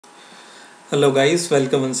Hello guys,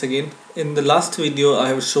 welcome once again. In the last video I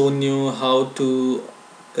have shown you how to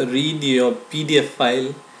read your PDF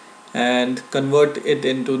file and convert it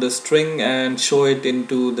into the string and show it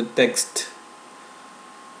into the text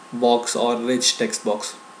box or rich text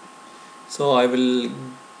box. So I will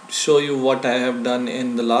show you what I have done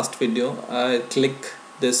in the last video. I click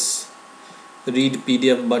this read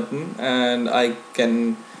PDF button and I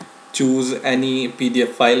can choose any PDF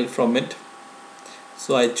file from it.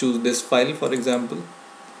 So I choose this file for example,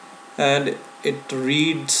 and it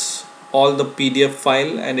reads all the PDF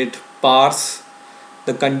file and it parse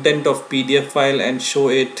the content of PDF file and show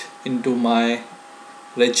it into my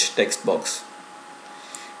rich text box.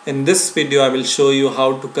 In this video I will show you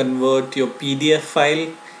how to convert your PDF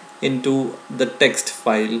file into the text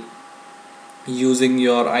file using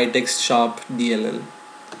your iTextSharp DLL.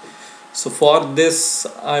 So for this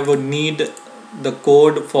I would need the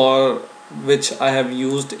code for which I have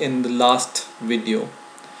used in the last video.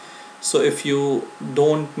 So if you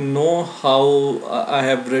don't know how I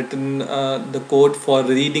have written the code for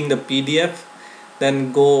reading the PDF,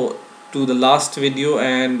 then go to the last video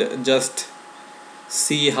and just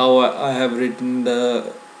see how I have written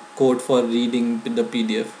the code for reading the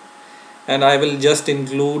PDF. And I will just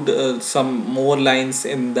include some more lines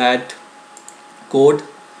in that code,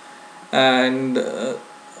 and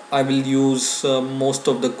I will use most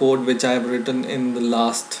of the code which I have written in the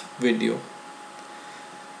last video.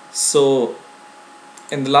 So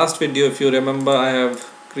in the last video, if you remember, I have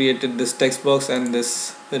created this text box and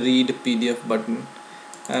this read PDF button,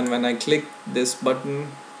 and when I click this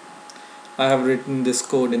button I have written this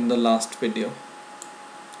code in the last video.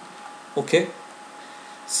 Okay,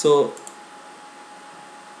 so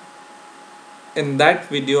in that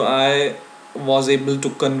video I was able to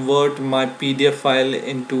convert my PDF file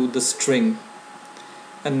into the string,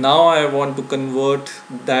 and now I want to convert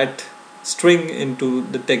that string into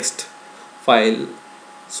the text file.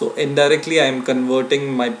 So indirectly I am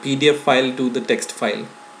converting my PDF file to the text file,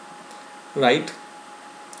 right?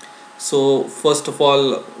 So first of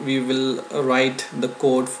all we will write the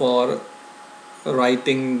code for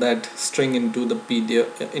writing that string into the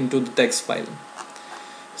PDF into the text file.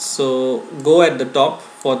 So go at the top.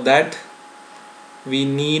 For that we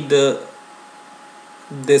need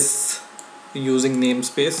this using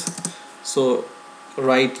namespace. So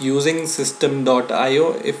write using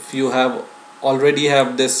system.io. if you have already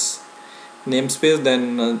have this namespace,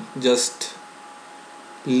 then just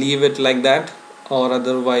leave it like that, or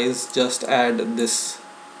otherwise just add this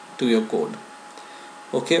to your code.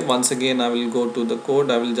 Okay, once again I will go to the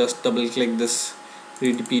code. I will just double click this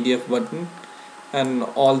read PDF button, and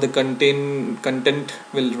all the content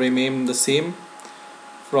will remain the same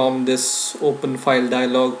from this open file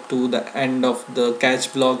dialog to the end of the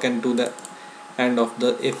catch block and to the end of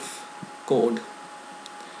the if code.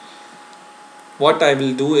 What I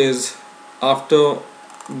will do is, after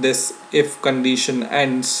this if condition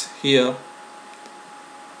ends here,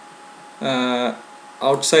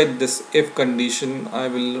 outside this if condition I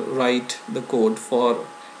will write the code for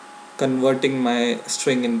converting my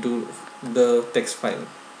string into the text file.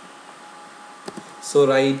 So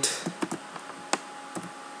write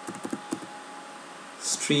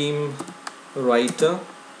stream writer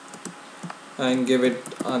and give it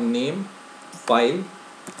a name. File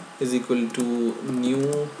is equal to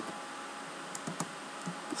new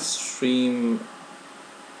stream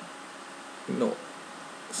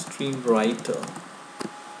writer.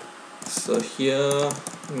 So here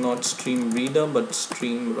not stream reader but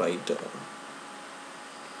stream writer,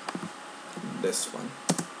 this one.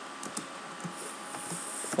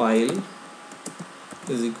 File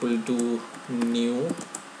is equal to new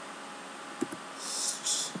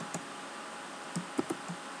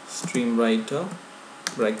stream writer,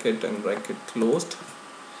 bracket and bracket closed,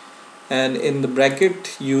 and in the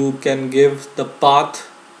bracket you can give the path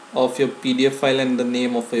of your PDF file and the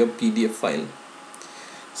name of your PDF file.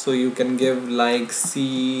 So you can give like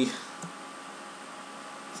C,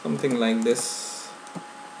 something like this,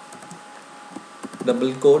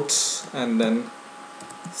 double quotes and then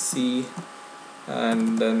C,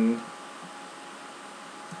 and then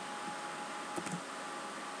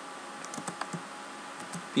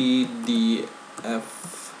PDF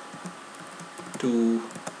to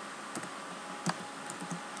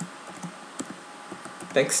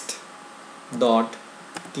text dot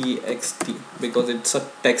txt, because it's a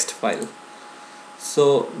text file.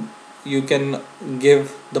 So you can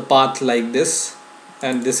give the path like this,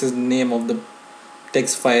 and this is the name of the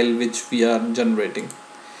text file which we are generating.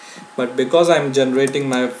 But because I'm generating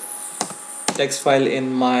my text file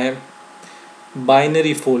in my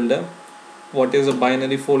binary folder, what is a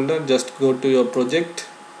binary folder, just go to your project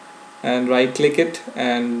and right click it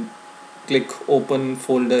and click open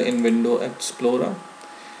folder in Window Explorer,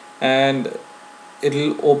 and it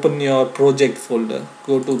will open your project folder.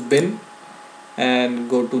 Go to bin and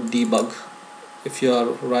go to debug if you are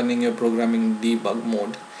running your program in debug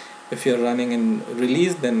mode. If you are running in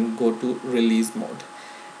release, then go to release mode,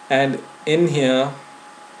 and in here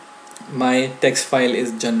my text file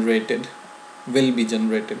is generated, will be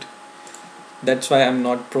generated. That's why I'm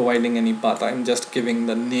not providing any path, I'm just giving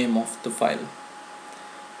the name of the file.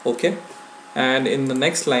 Okay, and in the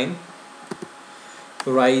next line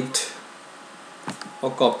write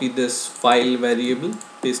or copy this file variable,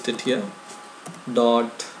 paste it here,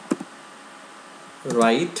 dot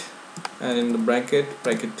write, and in the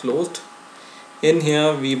bracket closed, in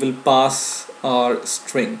here we will pass our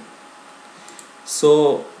string.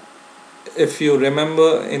 So if you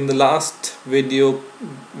remember, in the last video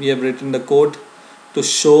we have written the code to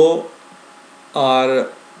show our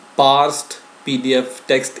parsed PDF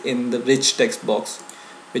text in the rich text box,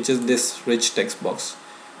 which is this rich text box.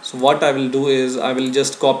 So what I will do is I will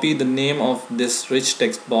just copy the name of this rich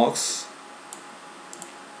text box,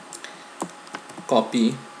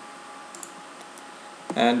 copy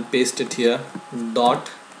and paste it here,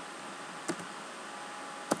 dot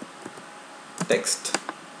text.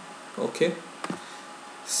 Okay,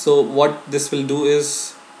 so what this will do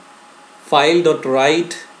is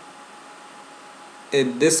file.write,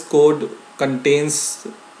 this code contains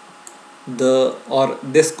the, or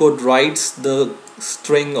this code writes the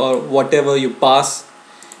string or whatever you pass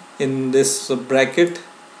in this bracket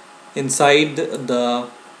inside the,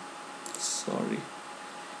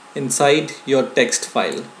 inside your text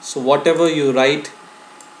file. So whatever you write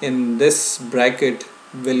in this bracket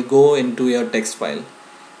will go into your text file,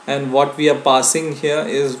 and what we are passing here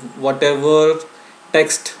is whatever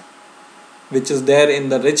text which is there in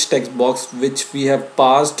the rich text box, which we have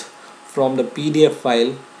passed from the PDF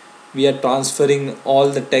file. We are transferring all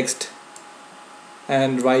the text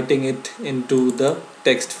and writing it into the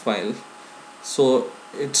text file. So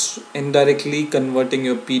it's indirectly converting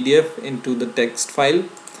your PDF into the text file,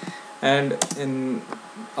 and in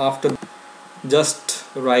after just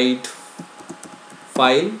write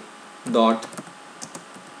file dot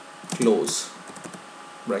close,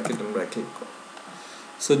 bracket and bracket.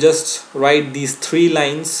 So just write these 3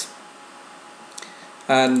 lines,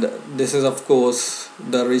 and this is of course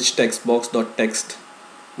the rich text box dot text,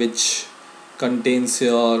 which contains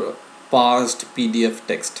your parsed PDF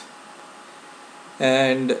text.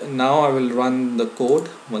 And now I will run the code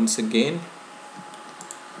once again,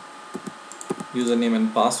 username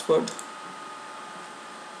and password,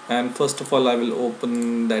 and first of all I will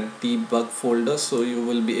open that debug folder, so you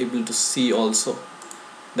will be able to see also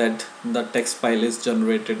that the text file is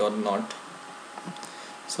generated or not.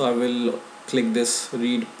 So I will click this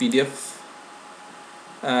read PDF,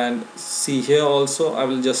 and see here also I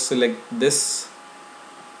will just select this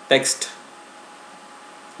text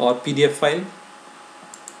or PDF file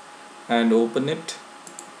and open it,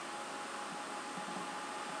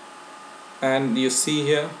 and you see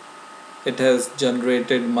here it has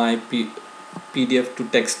generated my PDF to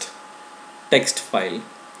text file.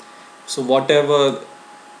 So whatever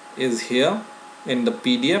is here in the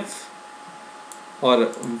PDF, or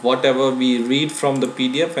whatever we read from the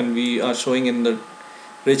PDF and we are showing in the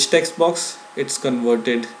rich text box, it's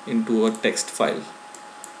converted into a text file.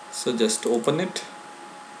 So just open it,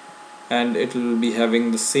 and it will be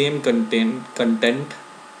having the same content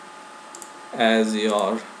as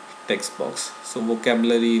your text box. So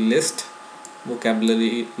vocabulary list,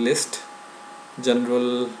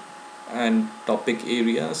 general and topic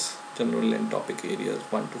areas, 1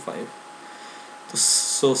 to 5.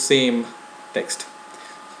 So same text.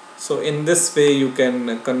 So in this way you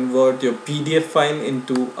can convert your PDF file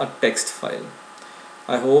into a text file.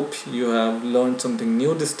 I hope you have learned something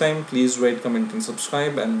new this time. Please rate, comment and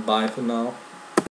subscribe, and bye for now.